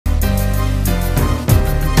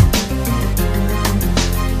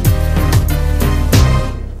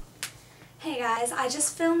I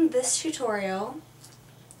just filmed this tutorial,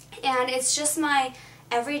 and it's just my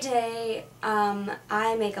everyday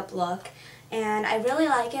eye makeup look, and I really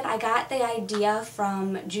like it. I got the idea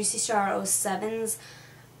from Juicy Star 07's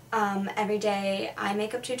everyday eye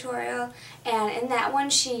makeup tutorial, and in that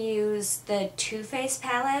one she used the Too Faced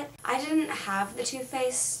palette. I didn't have the Too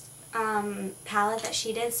Faced palette that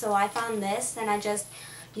she did, so I found this and I just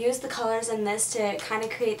used the colors in this to kind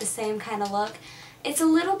of create the same kind of look. It's a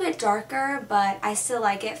little bit darker, but I still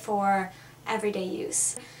like it for everyday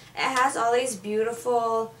use. It has all these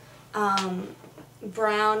beautiful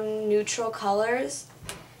brown neutral colors,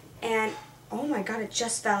 and oh my god, it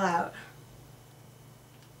just fell out.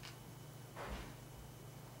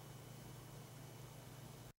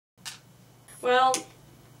 Well,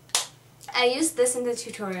 I used this in the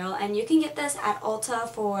tutorial, and you can get this at Ulta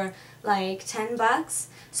for like 10 bucks.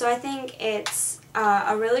 So I think it's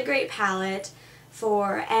a really great palette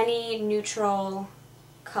for any neutral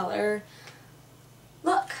color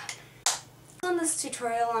look. On this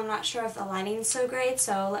tutorial, I'm not sure if the lighting's so great,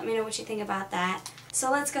 so let me know what you think about that.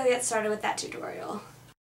 So let's go get started with that tutorial.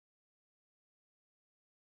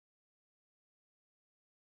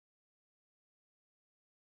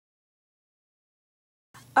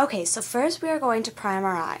 Okay, so first we are going to prime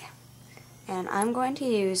our eye. And I'm going to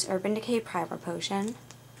use Urban Decay Primer Potion.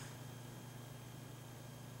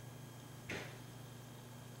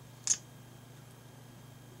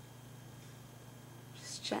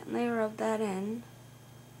 Just gently rub that in.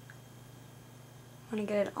 I want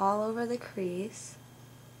to get it all over the crease.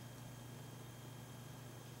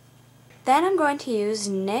 Then I'm going to use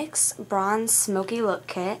NYX Bronze Smoky Look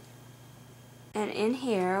Kit. And in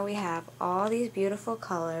here we have all these beautiful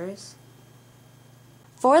colors.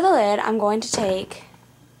 For the lid, I'm going to take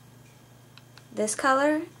this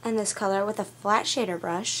color and this color with a flat shader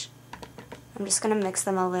brush. I'm just going to mix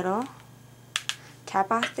them a little, tap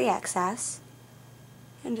off the excess,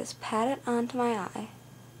 and just pat it onto my eye.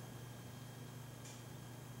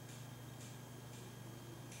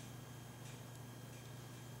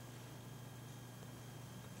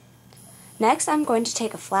 Next, I'm going to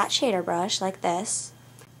take a flat shader brush like this,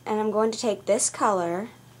 and I'm going to take this color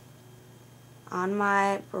on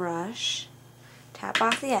my brush, tap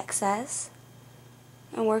off the excess,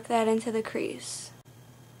 and work that into the crease.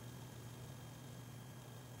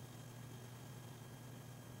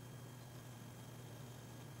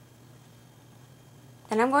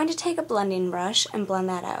 Then I'm going to take a blending brush and blend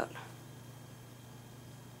that out.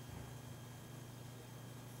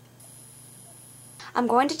 I'm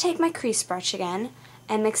going to take my crease brush again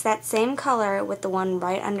and mix that same color with the one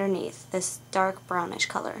right underneath, this dark brownish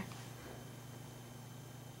color.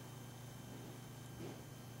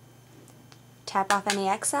 Tap off any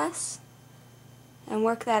excess and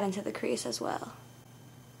work that into the crease as well.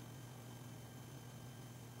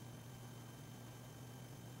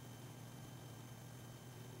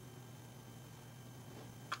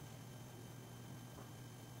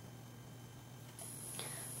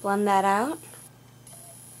 Blend that out.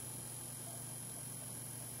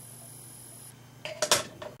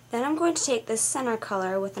 Then I'm going to take this center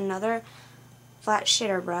color with another flat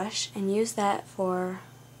shader brush and use that for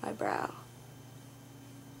my brow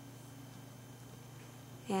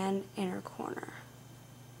and inner corner.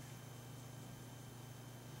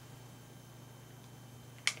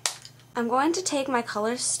 I'm going to take my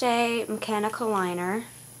Color Stay mechanical liner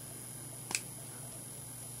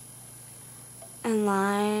and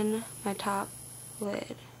line my top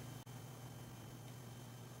lid.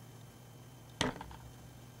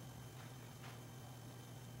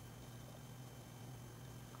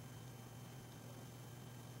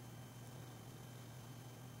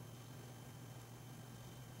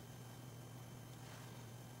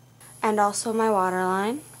 And also my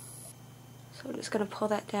waterline. So I'm just going to pull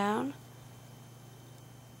that down.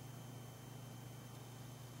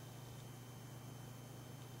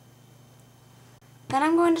 Then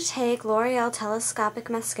I'm going to take L'Oreal Telescopic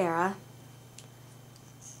Mascara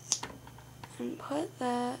and put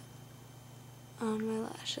that on my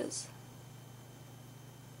lashes.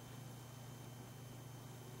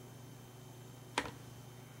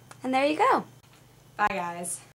 And there you go. Bye guys.